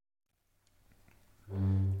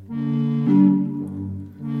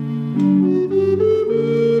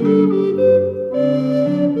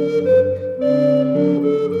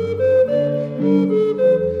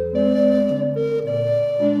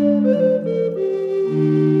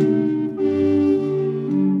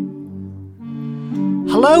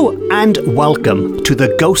Hello and welcome to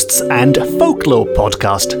the Ghosts and Folklore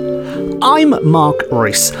podcast. I'm Mark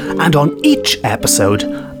Rees, and on each episode,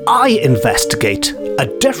 I investigate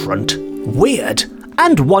a different, weird,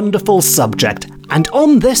 and wonderful subject. And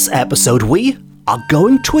on this episode, we are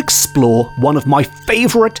going to explore one of my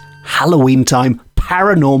favourite Halloween time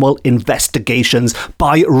paranormal investigations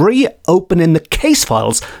by reopening the case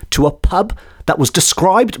files to a pub that was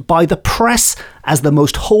described by the press as the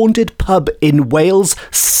most haunted pub in Wales.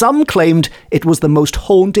 Some claimed it was the most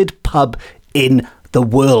haunted pub in the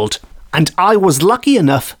world. And I was lucky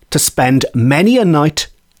enough to spend many a night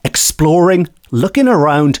exploring, looking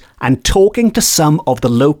around, and talking to some of the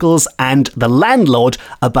locals and the landlord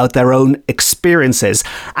about their own experiences.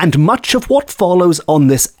 And much of what follows on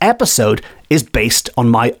this episode is based on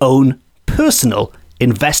my own personal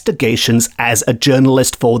investigations as a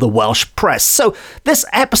journalist for the Welsh press. So this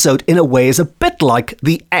episode, in a way, is a bit like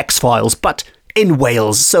the X-Files, but in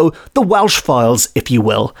Wales, so the Welsh Files, if you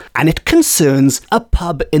will. And it concerns a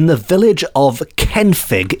pub in the village of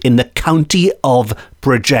Cenffig in the county of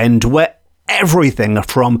Bridgend, where everything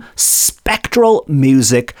from spectral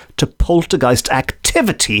music to poltergeist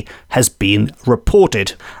activity has been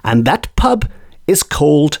reported. And that pub is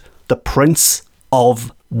called the Prince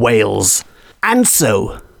of Wales. And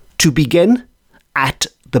so, to begin at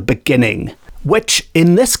the beginning, which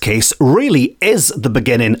in this case really is the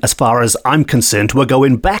beginning as far as I'm concerned. We're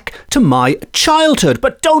going back to my childhood.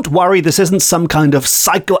 But don't worry, this isn't some kind of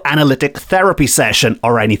psychoanalytic therapy session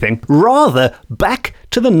or anything. Rather, back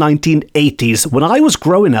to the 1980s when I was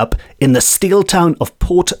growing up in the steel town of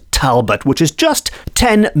Port Talbot, which is just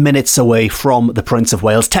 10 minutes away from the Prince of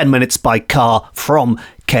Wales, 10 minutes by car from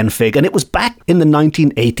Cenffig. And it was back in the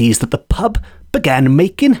 1980s that the pub began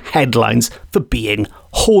making headlines for being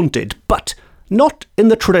haunted. But not in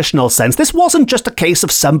the traditional sense. This wasn't just a case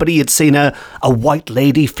of somebody had seen a white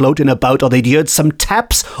lady floating about or they'd heard some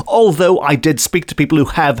taps, although I did speak to people who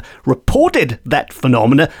have reported that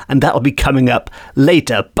phenomena, and that'll be coming up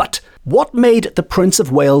later. But what made the Prince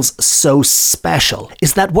of Wales so special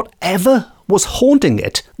is that whatever was haunting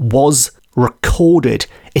it was recorded.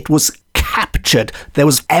 It was captured. There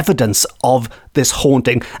was evidence of this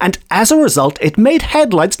haunting, and as a result it made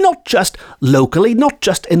headlines not just locally, not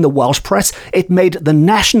just in the Welsh press, it made the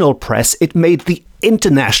national press, it made the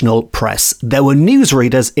international press. There were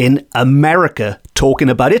newsreaders in America talking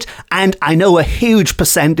about it, and I know a huge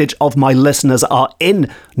percentage of my listeners are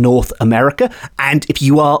in North America, and if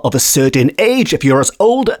you are of a certain age, if you're as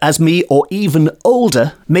old as me or even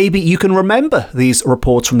older, maybe you can remember these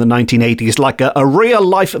reports from the 1980s like a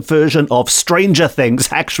real-life version of Stranger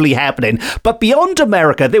Things actually happening. But beyond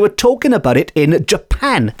America, they were talking about it in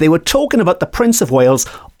Japan. They were talking about the Prince of Wales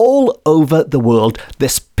all over the world,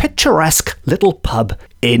 this picturesque little pub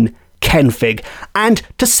in Cenffig. And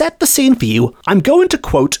to set the scene for you, I'm going to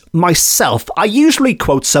quote myself. I usually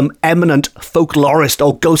quote some eminent folklorist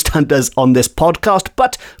or ghost hunters on this podcast,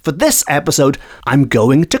 but for this episode, I'm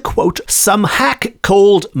going to quote some hack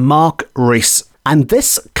called Mark Rees. And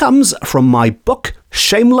this comes from my book,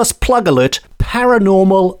 shameless plug alert,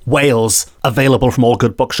 Paranormal Wales, available from all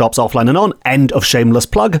good bookshops offline and on, end of shameless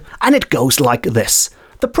plug. And it goes like this.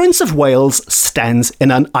 The Prince of Wales stands in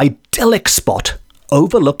an idyllic spot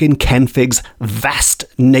overlooking Cenffig's vast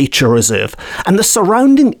nature reserve, and the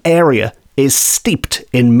surrounding area is steeped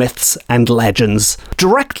in myths and legends.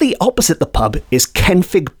 Directly opposite the pub is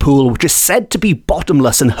Cenffig Pool, which is said to be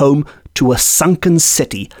bottomless and home to a sunken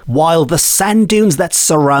city, while the sand dunes that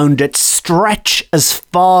surround it stretch as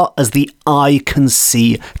far as the eye can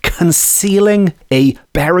see, concealing a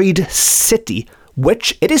buried city,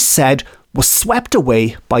 which it is said was swept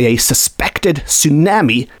away by a suspected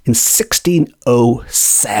tsunami in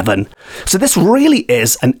 1607. So this really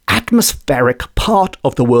is an atmospheric part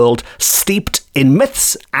of the world steeped in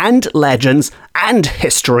myths and legends and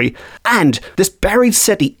history. And this buried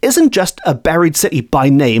city isn't just a buried city by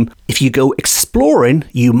name. If you go exploring,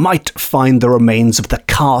 you might find the remains of the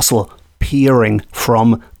castle peering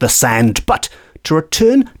from the sand. But to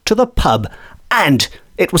return to the pub, and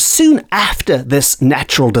it was soon after this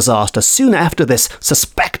natural disaster, soon after this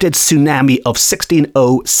suspected tsunami of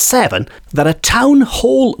 1607, that a town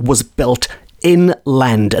hall was built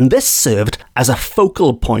inland, and this served as a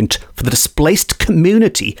focal point for the displaced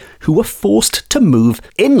community who were forced to move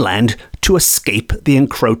inland to escape the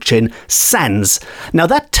encroaching sands. Now,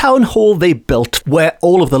 that town hall they built, where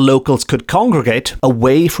all of the locals could congregate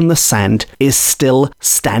away from the sand, is still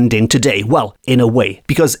standing today. Well, in a way,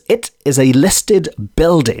 because it is a listed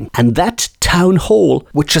building, and that town hall,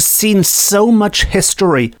 which has seen so much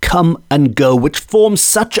history come and go, which forms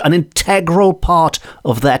such an integral part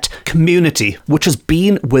of that community, which has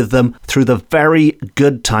been with them through the very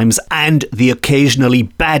good times and the occasionally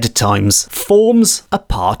bad times, forms a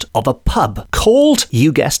part of a pub called,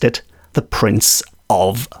 you guessed it, the Prince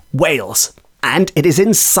of Wales. And it is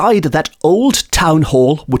inside that old town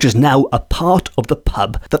hall, which is now a part of the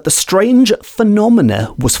pub, that the strange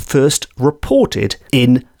phenomena was first reported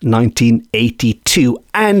in 1982,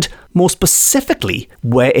 and more specifically,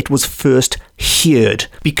 where it was first heard.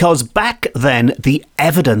 Because back then, the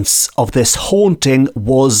evidence of this haunting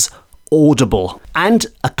was audible. And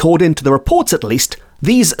according to the reports at least,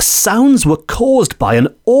 these sounds were caused by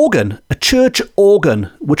an organ, a church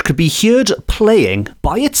organ, which could be heard playing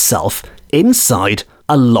by itself inside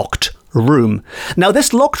a locked room. Now,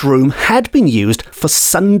 this locked room had been used for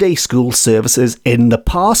Sunday school services in the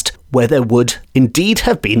past, where there would indeed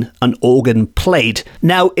have been an organ played.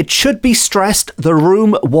 Now, it should be stressed the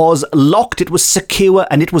room was locked, it was secure,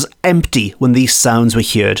 and it was empty when these sounds were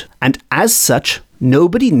heard. And as such,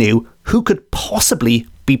 nobody knew who could possibly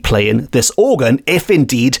be playing this organ, if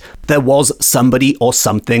indeed there was somebody or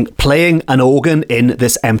something playing an organ in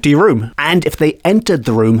this empty room. And if they entered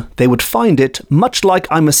the room, they would find it much like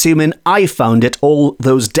I'm assuming I found it all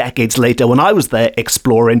those decades later when I was there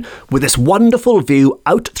exploring, with this wonderful view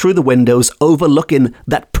out through the windows overlooking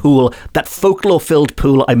that pool, that folklore-filled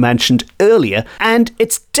pool I mentioned earlier. And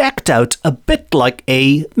it's decked out a bit like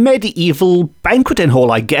a medieval banqueting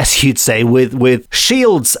hall, I guess you'd say, with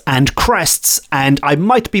shields and crests, and I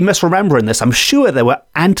might be misremembering this. I'm sure there were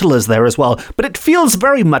antlers there as well, but it feels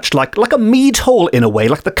very much like a mead hall in a way,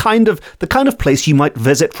 like the kind of place you might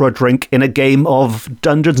visit for a drink in a game of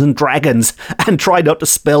Dungeons and Dragons and try not to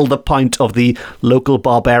spill the pint of the local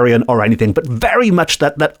barbarian or anything, but very much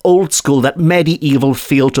that old school, that medieval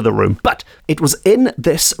feel to the room. But it was in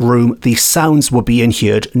this room the sounds were being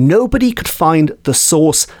heard. Nobody could find the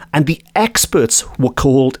source, and the experts were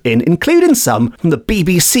called in, including some from the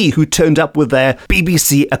BBC who turned up with their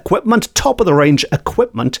BBC equipment, top-of-the-range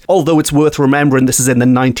equipment, although it's worth remembering this is in the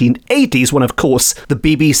 1980s when, of course, the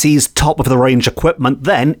BBC's top-of-the-range equipment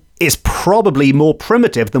then is probably more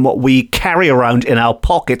primitive than what we carry around in our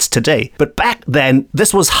pockets today. But back then,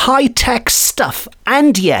 this was high-tech stuff,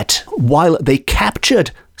 and yet, while they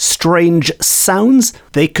captured strange sounds,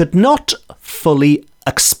 they could not fully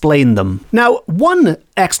explain them. Now, one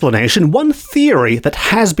explanation, one theory that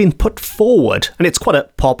has been put forward, and it's quite a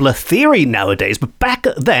popular theory nowadays, but back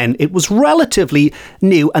then it was relatively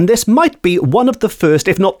new, and this might be one of the first,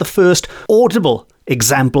 if not the first, audible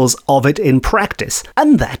examples of it in practice,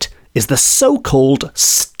 and that is the so-called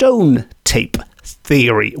stone tape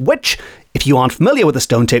theory, which, if you aren't familiar with the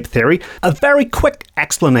stone tape theory, a very quick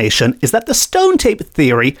explanation is that the stone tape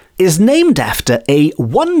theory is named after a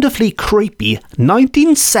wonderfully creepy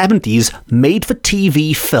 1970s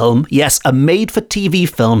made-for-TV film. Yes, a made-for-TV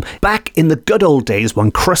film back in the good old days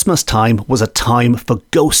when Christmas time was a time for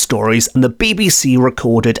ghost stories, and the BBC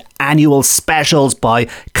recorded annual specials by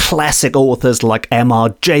classic authors like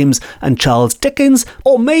M.R. James and Charles Dickens,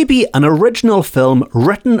 or maybe an original film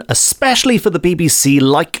written especially for the BBC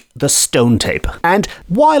like The Stone Tape. And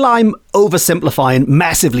while I'm oversimplifying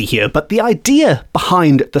massively here, but the idea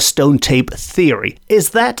behind the stone tape theory is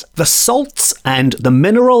that the salts and the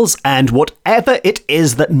minerals and whatever it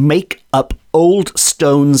is that make up old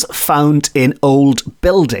stones found in old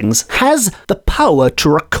buildings has the power to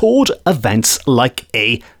record events like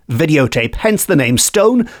a videotape, hence the name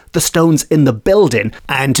stone, the stones in the building,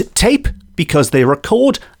 and tape because they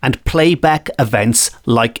record and play back events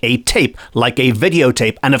like a tape, like a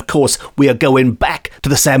videotape. And of course, we are going back to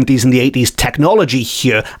the 70s and the 80s technology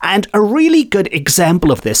here. And a really good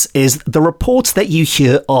example of this is the reports that you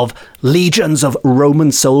hear of legions of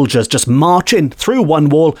Roman soldiers just marching through one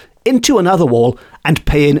wall into another wall and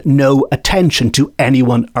paying no attention to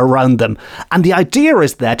anyone around them. And the idea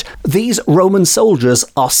is that these Roman soldiers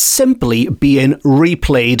are simply being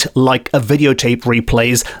replayed like a videotape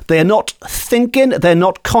replays. They are not thinking, they're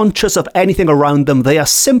not conscious of anything around them. They are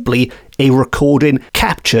simply a recording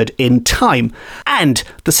captured in time. And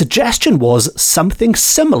the suggestion was something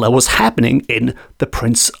similar was happening in The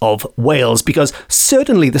Prince of Wales, because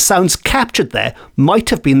certainly the sounds captured there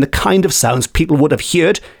might have been the kind of sounds people would have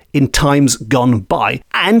heard in times gone by.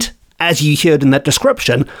 And as you heard in that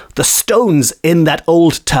description, the stones in that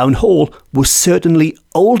old town hall were certainly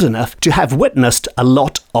old enough to have witnessed a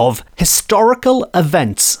lot of historical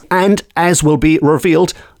events. And as will be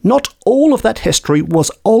revealed, not all of that history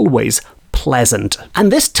was always unpleasant.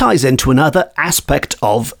 And this ties into another aspect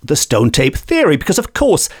of the stone tape theory, because of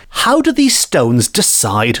course, how do these stones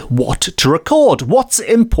decide what to record? What's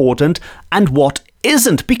important and what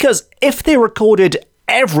isn't? Because if they recorded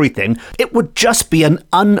everything, it would just be an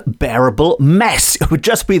unbearable mess. It would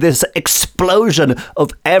just be this explosion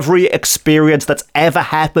of every experience that's ever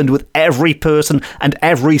happened with every person and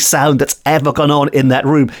every sound that's ever gone on in that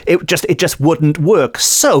room. It just wouldn't work.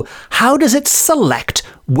 So, how does it select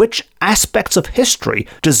which aspects of history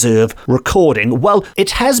deserve recording? Well,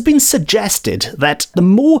 it has been suggested that the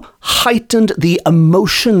more heightened the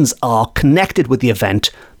emotions are connected with the event,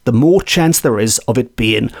 the more chance there is of it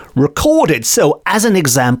being recorded. So, as an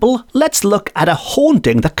example, let's look at a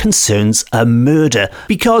haunting that concerns a murder.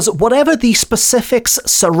 Because whatever the specifics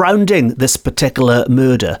surrounding this particular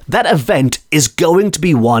murder, that event is going to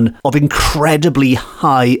be one of incredibly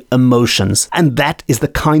high emotions. And that is the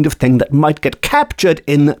kind of thing that might get captured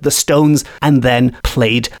in the stones and then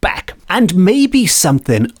played back. And maybe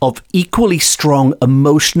something of equally strong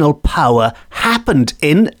emotional power happened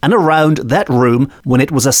in and around that room when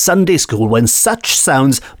it was a Sunday school, when such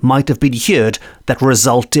sounds might have been heard that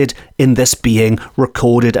resulted in this being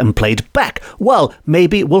recorded and played back. Well,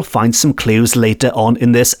 maybe we'll find some clues later on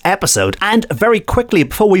in this episode. And very quickly,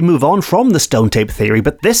 before we move on from the stone tape theory,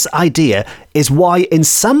 but this idea is why in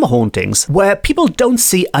some hauntings, where people don't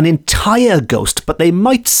see an entire ghost, but they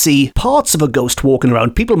might see parts of a ghost walking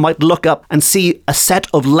around, people might look up and see a set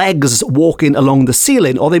of legs walking along the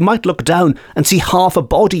ceiling, or they might look down and see half a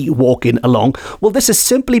body walking along. Well, this is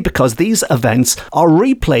simply because these events are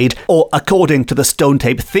replayed, or according to the stone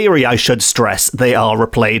tape theory, I should stress, they are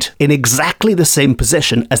replayed in exactly the same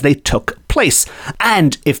position as they took place.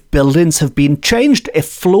 And if buildings have been changed, if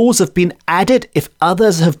floors have been added, if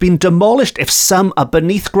others have been demolished, if some are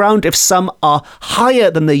beneath ground, if some are higher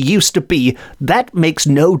than they used to be, that makes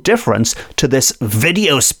no difference to this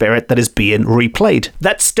video spirit that is being replayed.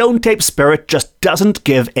 That stone tape spirit just doesn't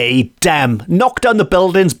give a damn. Knock down the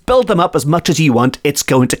buildings, build them up as much as you want, it's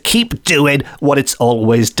going to keep doing what it's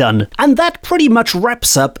always done. And that pretty much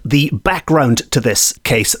wraps up the background to this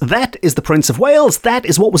case. That is the Prince of Wales. That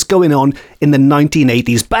is what was going on in the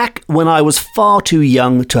 1980s, back when I was far too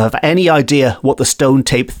young to have any idea what the stone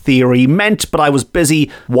tape theory meant, but I was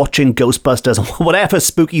busy watching Ghostbusters or whatever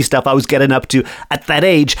spooky stuff I was getting up to at that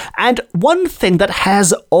age. And one thing that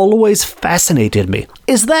has always fascinated me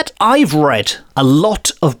is that I've read a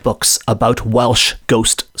lot of books about Welsh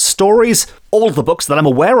ghost stories. All the books that I'm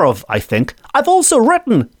aware of, I think. I've also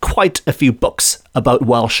written quite a few books about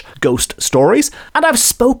Welsh ghost stories, and I've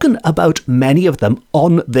spoken about many of them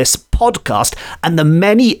on this podcast, and the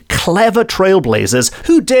many clever trailblazers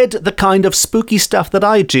who did the kind of spooky stuff that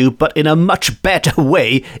I do, but in a much better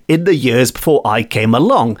way in the years before I came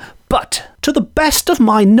along. But to the best of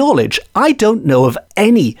my knowledge, I don't know of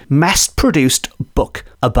any mass-produced book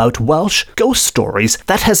about Welsh ghost stories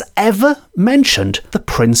that has ever mentioned the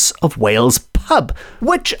Prince of Wales pub,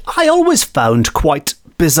 which I always found quite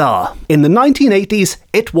bizarre. In the 1980s,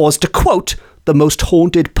 it was, to quote, the most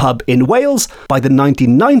haunted pub in Wales. By the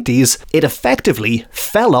 1990s, it effectively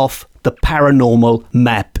fell off the paranormal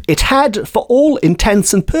map. It had, for all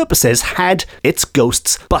intents and purposes, had its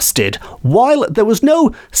ghosts busted. While there was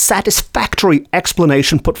no satisfactory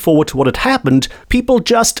explanation put forward to what had happened, people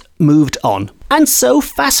just moved on. And so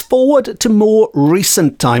fast forward to more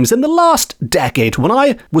recent times, in the last decade, when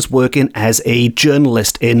I was working as a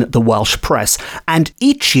journalist in the Welsh press, and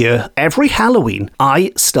each year, every Halloween,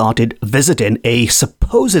 I started visiting a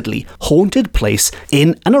supposedly haunted place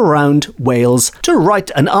in and around Wales to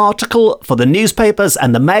write an article for the newspapers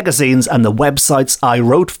and the magazines and the websites I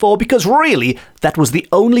wrote for, because really, that was the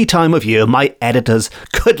only time of year my editors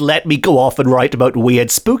could let me go off and write about weird,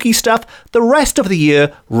 spooky stuff. The rest of the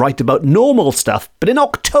year, write about normal stuff. But in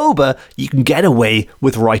October, you can get away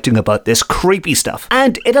with writing about this creepy stuff.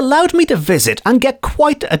 And it allowed me to visit and get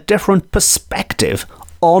quite a different perspective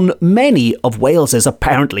on many of Wales's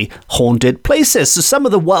apparently haunted places. So some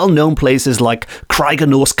of the well-known places like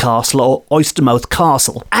Craigenors Castle or Oystermouth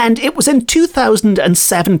Castle. And it was in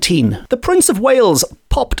 2017, the Prince of Wales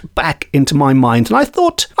popped back into my mind, and I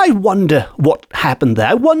thought, I wonder what happened there.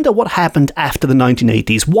 I wonder what happened after the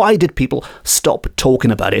 1980s. Why did people stop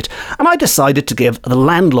talking about it? And I decided to give the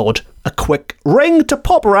landlord a quick ring to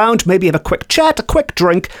pop around, maybe have a quick chat, a quick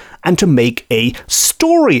drink, and to make a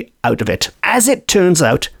story out of it. As it turns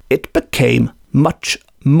out, it became much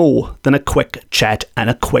more than a quick chat and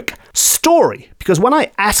a quick story. Because when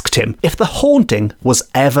I asked him if the haunting was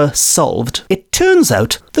ever solved, it turns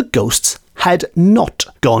out the ghosts had not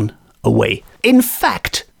gone away. In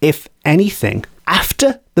fact, if anything,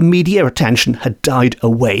 after the media attention had died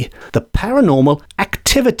away, the paranormal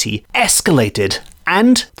activity escalated.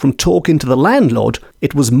 And from talking to the landlord,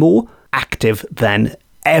 it was more active than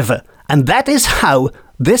ever. And that is how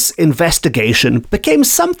this investigation became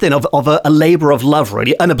something of a labour of love,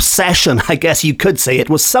 really. An obsession, I guess you could say.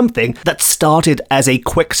 It was something that started as a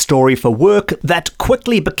quick story for work that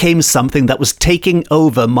quickly became something that was taking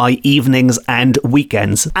over my evenings and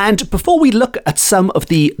weekends. And before we look at some of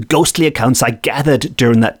the ghostly accounts I gathered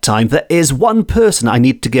during that time, there is one person I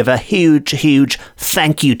need to give a huge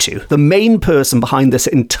thank you to. The main person behind this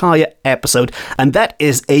entire episode, and that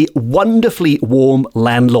is a wonderfully warm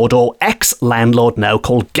landlord, or ex-landlord now,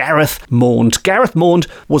 called Gareth Maund. Gareth Maund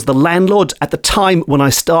was the landlord at the time when I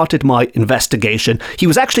started my investigation. He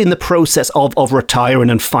was actually in the process of retiring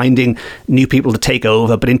and finding new people to take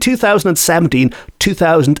over. But in 2017,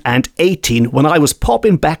 2018, when I was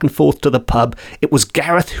popping back and forth to the pub, it was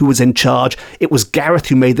Gareth who was in charge. It was Gareth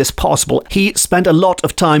who made this possible. He spent a lot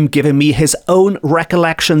of time giving me his own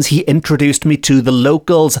recollections. He introduced me to the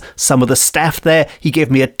locals, some of the staff there. He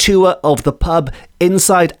gave me a tour of the pub,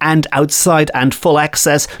 inside and outside, and full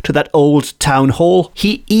access to that old town hall.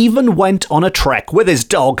 He even went on a trek with his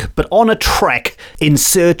dog, but on a trek in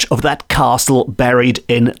search of that castle buried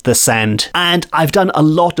in the sand. And I've done a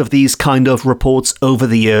lot of these kind of reports over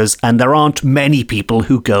the years, and there aren't many people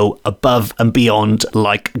who go above and beyond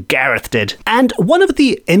like Gareth did. And one of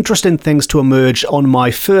the interesting things to emerge on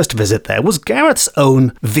my first visit there was Gareth's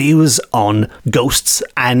own views on ghosts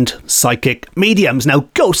and psychic mediums. Now,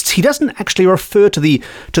 ghosts, he doesn't actually refer to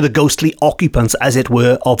the ghostly occupants, as it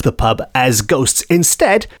were, of the pub as ghosts.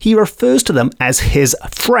 Instead, he refers to them as his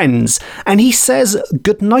friends, and he says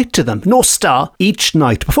good night to them, North Star, each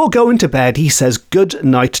night. Before going to bed, he says good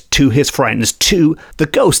night to his friends, to the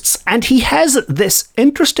ghosts. And he has this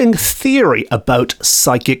interesting theory about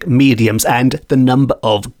psychic mediums and the number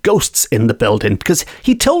of ghosts in the building, because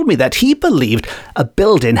he told me that he believed a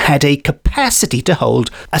building had a capacity to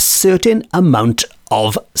hold a certain amount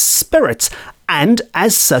of spirits. And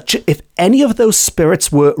as such, if any of those spirits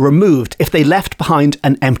were removed, if they left behind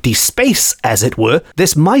an empty space, as it were,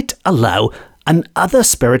 this might allow another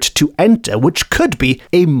spirit to enter, which could be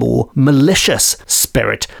a more malicious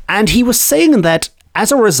spirit. And he was saying that,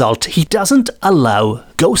 as a result, he doesn't allow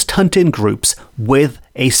ghost hunting groups with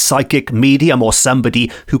a psychic medium or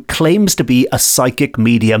somebody who claims to be a psychic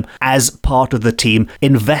medium as part of the team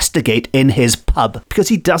investigate in his pub, because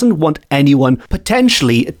he doesn't want anyone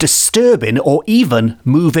potentially disturbing or even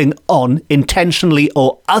moving on, intentionally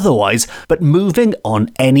or otherwise, but moving on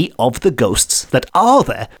any of the ghosts that are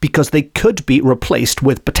there, because they could be replaced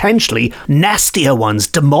with potentially nastier ones,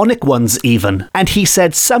 demonic ones even. And he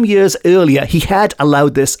said some years earlier he had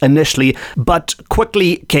allowed this initially, but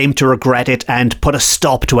quickly came to regret it and put a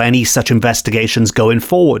stop to any such investigations going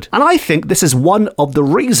forward. And I think this is one of the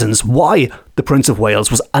reasons why the Prince of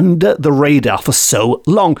Wales was under the radar for so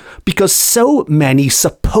long, because so many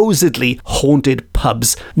supposedly haunted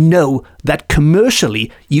pubs know that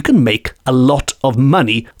commercially you can make a lot of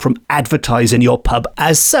money from advertising your pub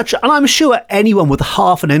as such. And I'm sure anyone with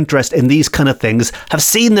half an interest in these kind of things have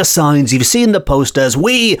seen the signs, you've seen the posters.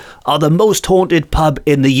 We are the most haunted pub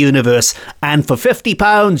in the universe, and for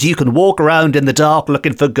 £50 you can walk around in the dark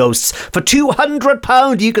looking for ghosts. For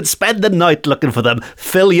 £200 you can spend the night looking for them.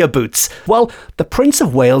 Fill your boots. Well, the Prince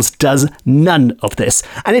of Wales does none of this,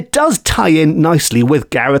 and it does tie in nicely with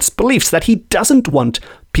Gareth's beliefs that he doesn't want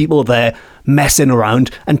people there messing around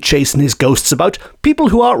and chasing his ghosts about. People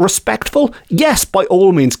who are respectful, yes, by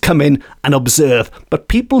all means come in and observe, but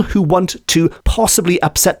people who want to possibly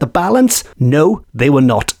upset the balance, no, they were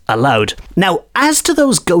not allowed. Now, as to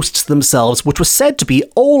those ghosts themselves, which were said to be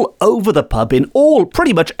all over the pub, in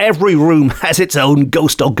pretty much every room has its own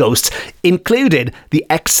ghost or ghosts, including the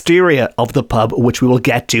exterior of the pub, which we will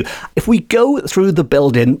get to. If we go through the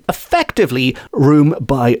building effectively room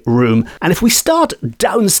by room, and if we start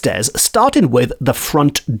downstairs, starting with the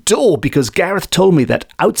front door, because Gareth told me that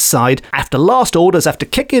outside, after last orders, after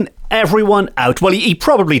kicking everyone out, well, he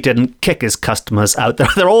probably didn't kick his customers out.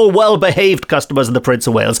 They're all well-behaved customers in the Prince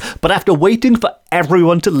of Wales, but after waiting for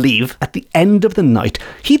everyone to leave at the end of the night,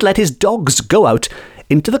 he'd let his dogs go out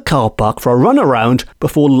into the car park for a run around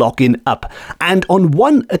before locking up. And on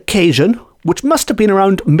one occasion, which must have been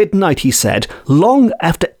around midnight, he said, long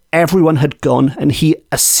after everyone had gone and he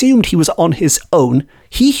assumed he was on his own,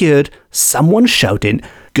 he heard someone shouting,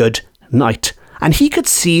 "Good night." And he could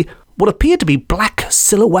see what appeared to be black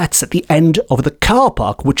silhouettes at the end of the car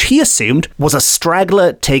park, which he assumed was a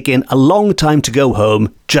straggler taking a long time to go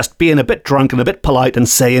home, just being a bit drunk and a bit polite and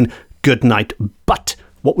saying good night. But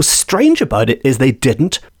what was strange about it is they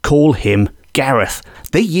didn't call him Gareth.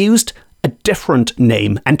 They used a different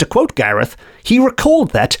name, and to quote Gareth, he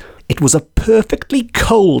recalled that it was a perfectly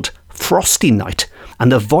cold, frosty night,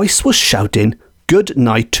 and the voice was shouting, "Good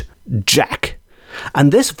night, Jack."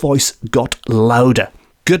 And this voice got louder.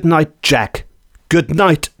 "Good night, Jack. Good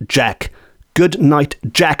night, Jack. Good night,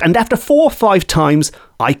 Jack." And after 4 or 5 times,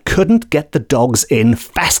 I couldn't get the dogs in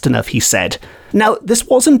fast enough, he said. Now, this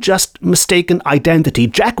wasn't just mistaken identity.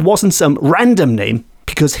 Jack wasn't some random name,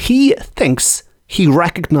 because he thinks he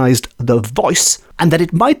recognized the voice and that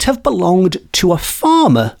it might have belonged to a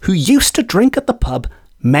farmer who used to drink at the pub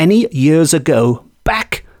many years ago,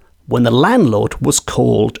 back when the landlord was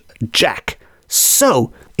called Jack.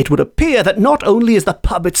 So, it would appear that not only is the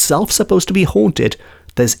pub itself supposed to be haunted,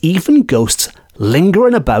 there's even ghosts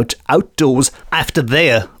lingering about outdoors after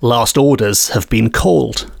their last orders have been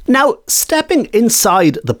called. Now, stepping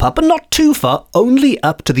inside the pub, but not too far, only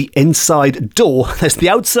up to the inside door. There's the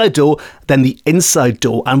outside door, then the inside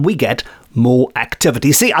door, and we get more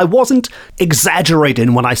activity. See, I wasn't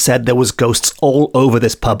exaggerating when I said there was ghosts all over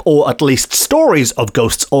this pub, or at least stories of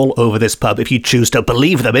ghosts all over this pub, if you choose to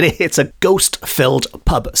believe them. It's a ghost-filled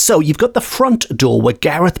pub. So you've got the front door where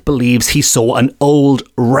Gareth believes he saw an old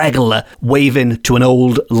regular waving to an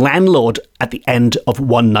old landlord at the end of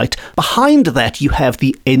one night. Behind that, you have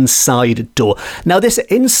the inside door. Now, this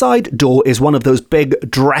inside door is one of those big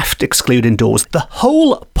draft-excluding doors. The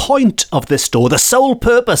whole point of this door, the sole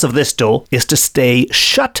purpose of this door, is to stay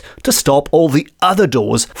shut to stop all the other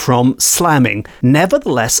doors from slamming.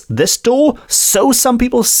 Nevertheless, this door, so some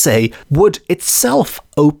people say, would itself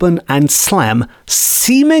open and slam,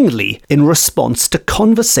 seemingly in response to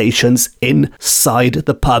conversations inside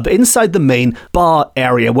the pub, inside the main bar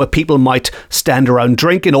area where people might stand around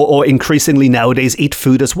drinking or increasingly nowadays eat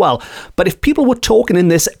food as well. But if people were talking in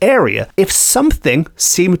this area, if something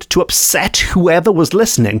seemed to upset whoever was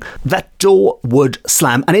listening, that door would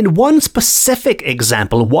slam. And in one specific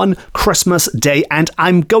example, one Christmas day, and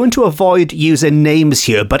I'm going to avoid using names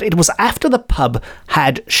here, but it was after the pub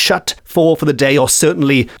had shut for the day, or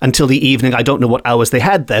certainly until the evening. I don't know what hours they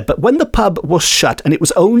had there, but when the pub was shut and it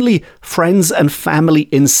was only friends and family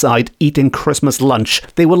inside eating Christmas lunch,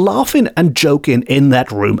 they were laughing and joking in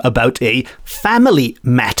that room about a family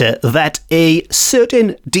matter that a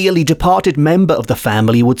certain dearly departed member of the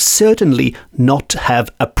family would certainly not have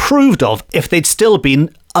approved of if they'd still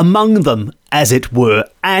been among them, as it were.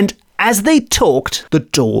 And as they talked, the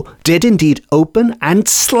door did indeed open and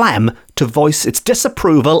slam to voice its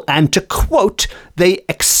disapproval, and to quote, they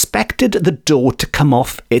expected the door to come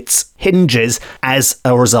off its hinges as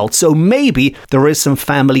a result. So maybe there is some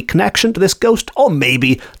family connection to this ghost, or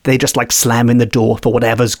maybe they just like slamming the door for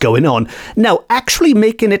whatever's going on. Now, actually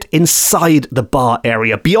making it inside the bar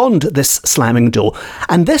area, beyond this slamming door,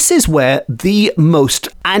 and this is where the most,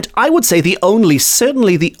 and I would say the only,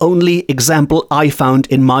 certainly the only example I found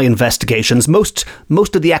in my investigations, most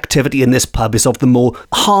of the activity in this pub is of the more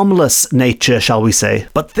harmless nature, shall we say.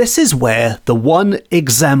 But this is where the one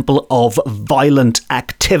example of violent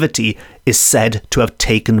activity is said to have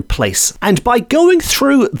taken place. And by going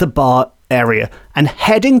through the bar area and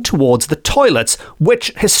heading towards the toilets,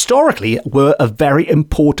 which historically were a very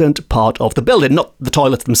important part of the building, not the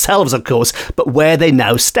toilets themselves, of course, but where they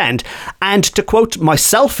now stand. And to quote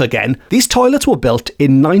myself again, these toilets were built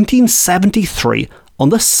in 1973 on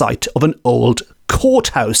the site of an old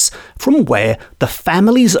courthouse, from where the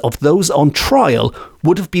families of those on trial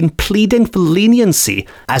would have been pleading for leniency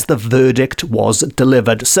as the verdict was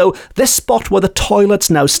delivered. So this spot where the toilets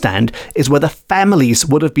now stand is where the families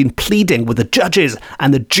would have been pleading with the judges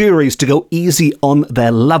and the juries to go easy on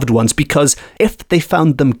their loved ones, because if they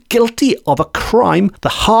found them guilty of a crime, the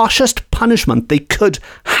harshest punishment they could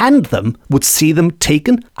hand them would see them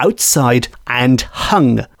taken outside and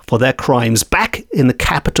hung for their crimes back in the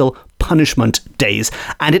capital punishment days.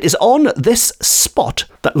 And it is on this spot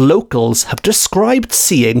that locals have described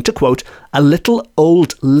seeing, to quote, a little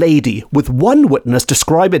old lady, with one witness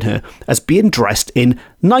describing her as being dressed in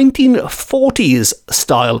 1940s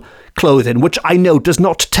style clothing, which I know does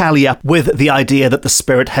not tally up with the idea that the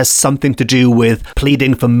spirit has something to do with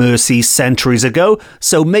pleading for mercy centuries ago.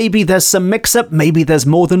 So maybe there's some mix-up, maybe there's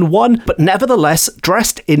more than one, but nevertheless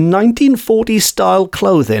dressed in 1940s style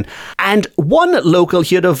clothing. And one local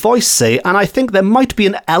heard a voice say, and I think there might be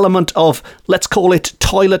an element of, let's call it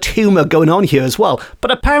toilet humour going on here as well,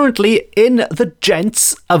 but apparently in the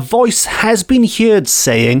gents, a voice has been heard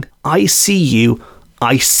saying, I see you,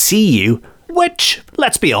 which,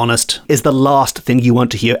 let's be honest, is the last thing you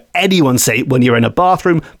want to hear anyone say when you're in a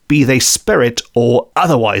bathroom, be they spirit or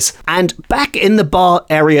otherwise. And back in the bar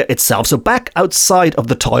area itself, so back outside of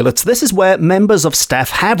the toilets, this is where members of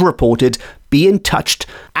staff have reported being touched,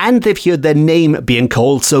 and they've heard their name being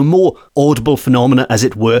called, so more audible phenomena as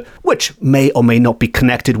it were, which may or may not be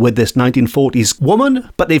connected with this 1940s woman,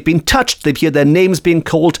 but they've been touched, they've heard their names being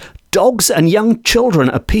called. Dogs and young children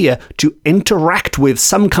appear to interact with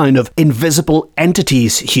some kind of invisible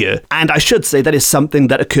entities here. And I should say that is something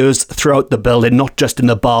that occurs throughout the building, not just in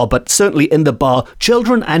the bar, but certainly in the bar.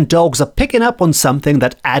 Children and dogs are picking up on something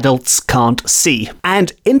that adults can't see.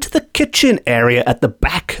 And into the kitchen area at the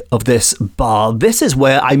back of this bar, this is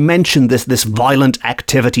where I mentioned this violent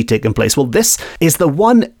activity taking place. Well, this is the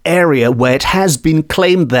one area where it has been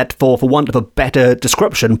claimed that, for want of a better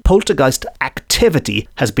description, poltergeist activity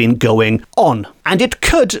has been going on. And it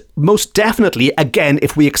could most definitely, again,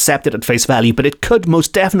 if we accept it at face value, but it could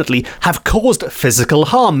most definitely have caused physical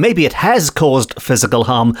harm. Maybe it has caused physical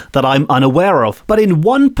harm that I'm unaware of. But in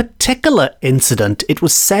one particular incident, it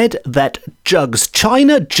was said that jugs,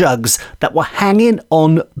 china jugs that were hanging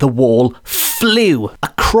on the wall, flew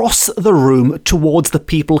across the room towards the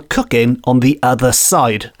people cooking on the other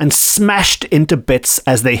side and smashed into bits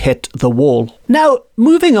as they hit the wall. Now,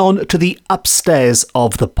 moving on to the upstairs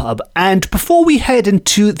of the pub, and before we head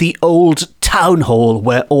into the old town hall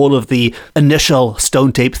where all of the initial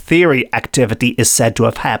Stone Tape Theory activity is said to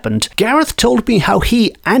have happened, Gareth told me how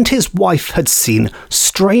he and his wife had seen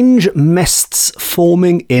strange mists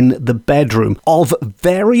forming in the bedroom of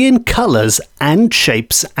varying colours and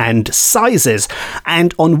shapes and sizes.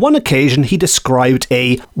 And on one occasion he described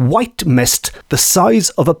a white mist the size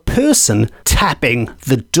of a person tapping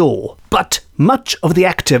the door. But much of the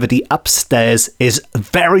activity upstairs is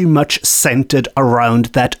very much centred around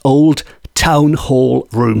that old town hall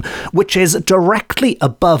room, which is directly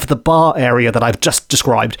above the bar area that I've just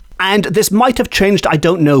described. And this might have changed, I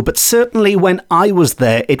don't know, but certainly when I was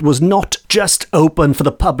there, it was not just open for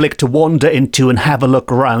the public to wander into and have a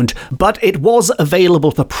look around, but it was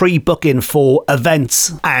available for pre-booking for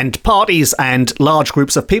events and parties and large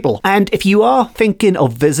groups of people. And if you are thinking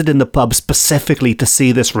of visiting the pub specifically to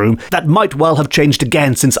see this room, that might well have changed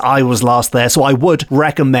again since I was last there, so I would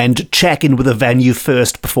recommend checking with the venue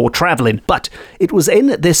first before travelling. But it was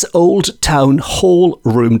in this old town hall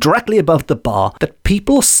room directly above the bar that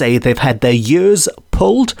people say they've had their ears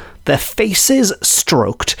pulled, their faces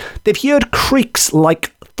stroked. They've heard creaks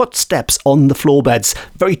like footsteps on the floorboards.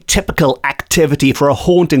 Very typical activity for a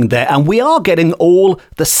haunting there. And we are getting all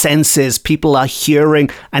the senses. People are hearing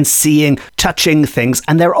and seeing, touching things,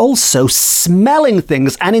 and they're also smelling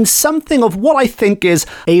things. And in something of what I think is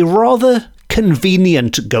a rather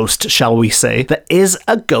convenient ghost, shall we say, there is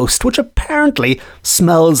a ghost which apparently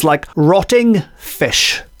smells like rotting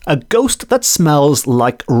fish. A ghost that smells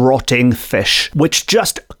like rotting fish, which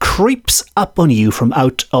just creeps up on you from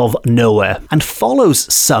out of nowhere and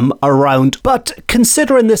follows some around. But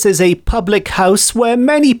considering this is a public house where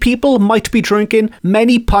many people might be drinking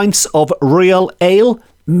many pints of real ale,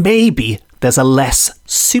 maybe there's a less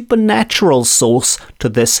supernatural source to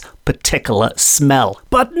this particular smell.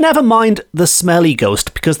 But never mind the smelly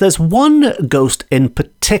ghost, because there's one ghost in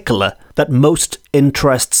particular that most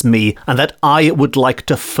interests me and that I would like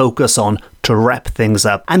to focus on to wrap things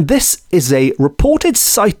up. And this is a reported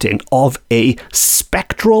sighting of a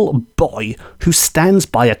spectral boy who stands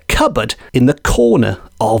by a cupboard in the corner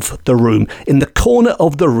of the room. In the corner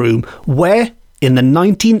of the room where, in the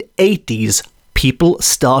 1980s, people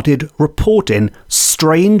started reporting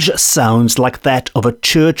strange sounds like that of a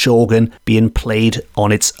church organ being played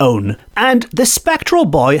on its own. And this spectral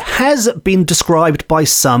boy has been described by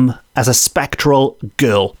some as a spectral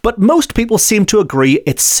girl, but most people seem to agree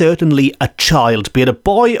it's certainly a child, be it a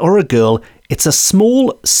boy or a girl. It's a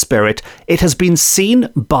small spirit. It has been seen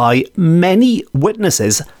by many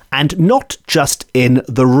witnesses, and not just in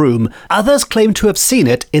the room. Others claim to have seen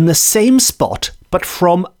it in the same spot, but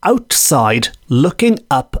from outside, looking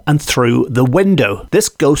up and through the window. This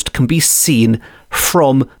ghost can be seen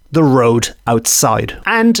from the road outside.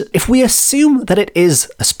 And if we assume that it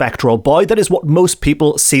is a spectral boy, that is what most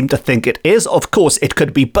people seem to think it is. Of course, it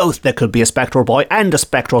could be both. There could be a spectral boy and a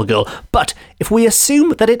spectral girl. But if we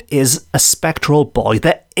assume that it is a spectral boy,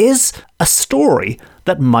 there is a story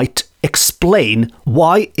that might explain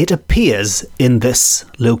why it appears in this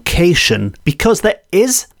location. Because there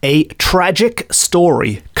is a tragic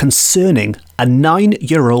story concerning a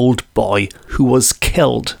 9-year-old boy who was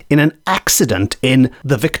killed in an accident in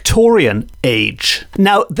the Victorian age.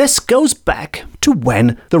 Now, this goes back to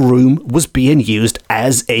when the room was being used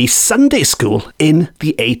as a Sunday school in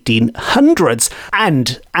the 1800s.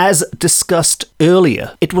 And as discussed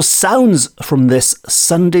earlier, it was sounds from this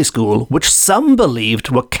Sunday school which some believed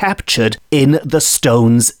were captured in the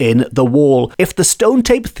stones in the wall. If the stone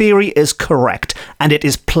tape theory is correct, and it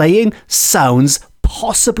is playing sounds,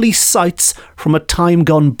 possibly sights from a time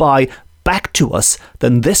gone by, back to us,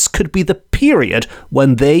 then this could be the period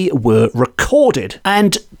when they were recorded.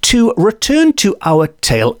 And to return to our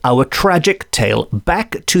tale, our tragic tale,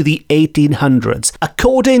 back to the 1800s,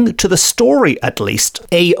 according to the story at least,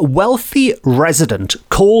 a wealthy resident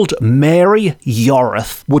called Mary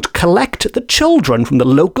Yorath would collect the children from the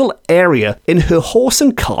local area in her horse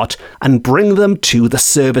and cart and bring them to the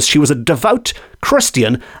service. She was a devout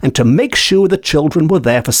Christian, and to make sure the children were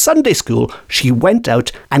there for Sunday school, she went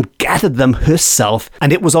out and gathered them herself,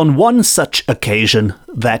 and it was on one such occasion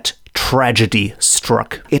that tragedy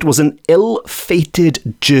struck. It was an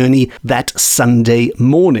ill-fated journey that Sunday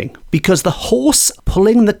morning, because the horse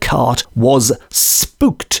pulling the cart was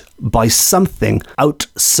spooked by something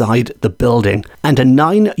outside the building, and a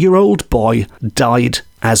 9-year-old boy died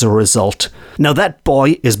as a result. Now, that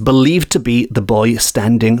boy is believed to be the boy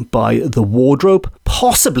standing by the wardrobe,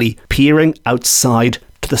 possibly peering outside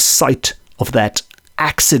to the site of that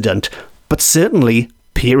accident, but certainly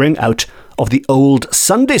peering out of the old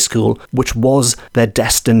Sunday school, which was their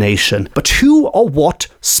destination. But who or what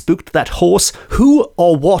spooked that horse? Who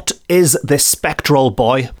or what is this spectral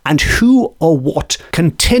boy? And who or what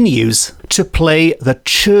continues to play the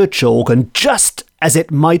church organ just as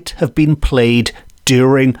it might have been played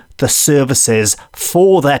during the services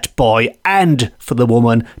for that boy and for the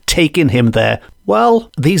woman taking him there?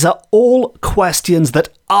 Well, these are all questions that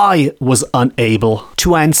I was unable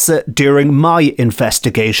to answer during my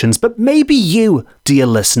investigations, but maybe you, dear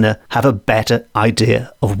listener, have a better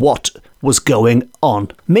idea of what was going on.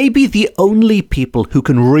 Maybe the only people who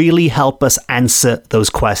can really help us answer those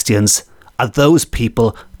questions are those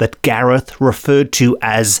people that Gareth referred to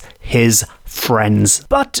as his friends.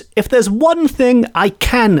 But if there's one thing I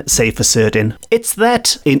can say for certain, it's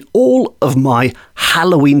that in all of my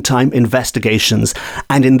Halloween time investigations,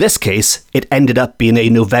 and in this case, it ended up being a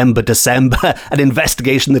November-December, an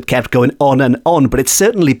investigation that kept going on and on, but it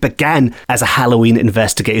certainly began as a Halloween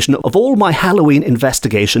investigation. Of all my Halloween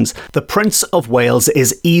investigations, The Prince of Wales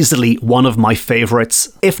is easily one of my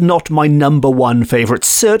favourites, if not my number one favourite,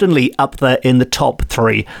 certainly up there in the top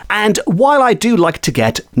 3. And while I do like to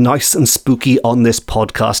get nice and spooky on this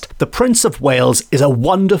podcast, The Prince of Wales is a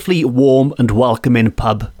wonderfully warm and welcoming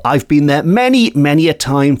pub. I've been there many a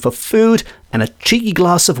time for food and a cheeky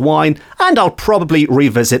glass of wine, and I'll probably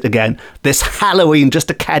revisit again this Halloween just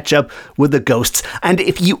to catch up with the ghosts. And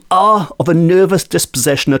if you are of a nervous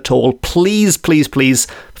disposition at all, please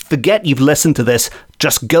forget you've listened to this.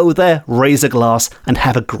 Just go there, raise a glass, and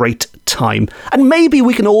have a great time. And maybe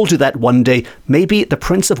we can all do that one day. Maybe the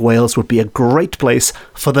Prince of Wales would be a great place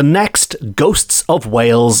for the next Ghosts of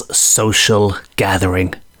Wales social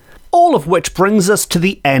gathering. All of which brings us to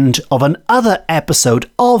the end of another episode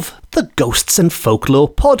of the Ghosts and Folklore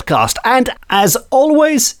podcast. And as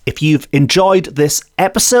always, if you've enjoyed this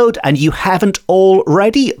episode and you haven't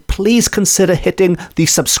already, please consider hitting the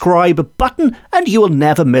subscribe button and you will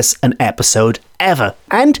never miss an episode ever.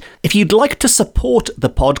 And if you'd like to support the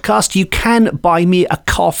podcast, you can buy me a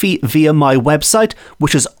coffee via my website,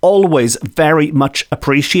 which is always very much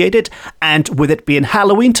appreciated. And with it being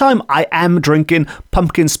Halloween time, I am drinking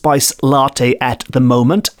pumpkin spice latte at the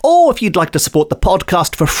moment. Or if you'd like to support the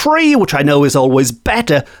podcast for free, which I know is always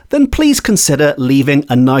better, then please consider leaving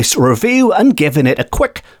a nice review and giving it a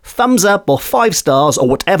quick thumbs up or 5 stars or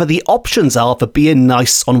whatever the options are for being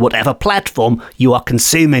nice on whatever platform you are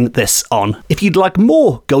consuming this on. If you'd like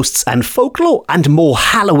more Ghosts and Folklore and more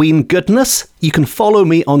Halloween goodness, you can follow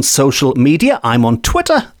me on social media. I'm on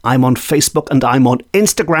Twitter, I'm on Facebook, and I'm on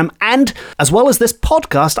Instagram. And as well as this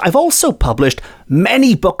podcast, I've also published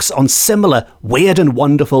many books on similar weird and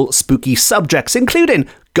wonderful spooky subjects, including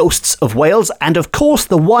Ghosts of Wales, and of course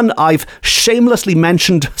the one I've shamelessly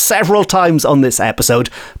mentioned several times on this episode,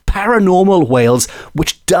 Paranormal Wales,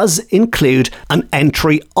 which does include an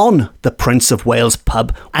entry on the Prince of Wales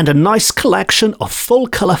pub and a nice collection of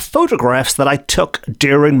full-colour photographs that I took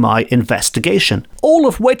during my investigation. All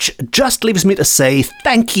of which just leaves me to say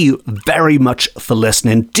thank you very much for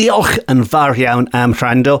listening. Diolch yn fawr iawn am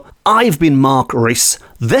wrando. I've been Mark Rees.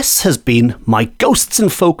 This has been my Ghosts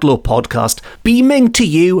and Folklore podcast, beaming to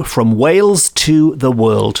you from Wales to the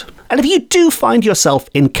world. And if you do find yourself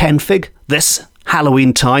in Kenfig this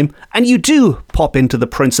Halloween time, and you do pop into the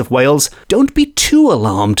Prince of Wales, don't be too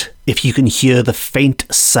alarmed if you can hear the faint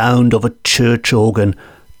sound of a church organ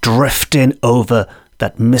drifting over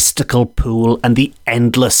that mystical pool and the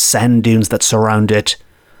endless sand dunes that surround it.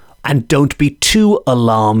 And don't be too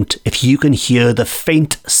alarmed if you can hear the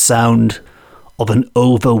faint sound of an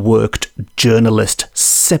overworked journalist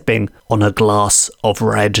sipping on a glass of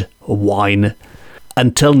red wine.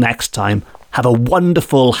 Until next time, have a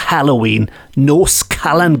wonderful Halloween, nos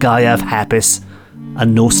Calan Gaeaf hapus,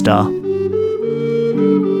 and nos da.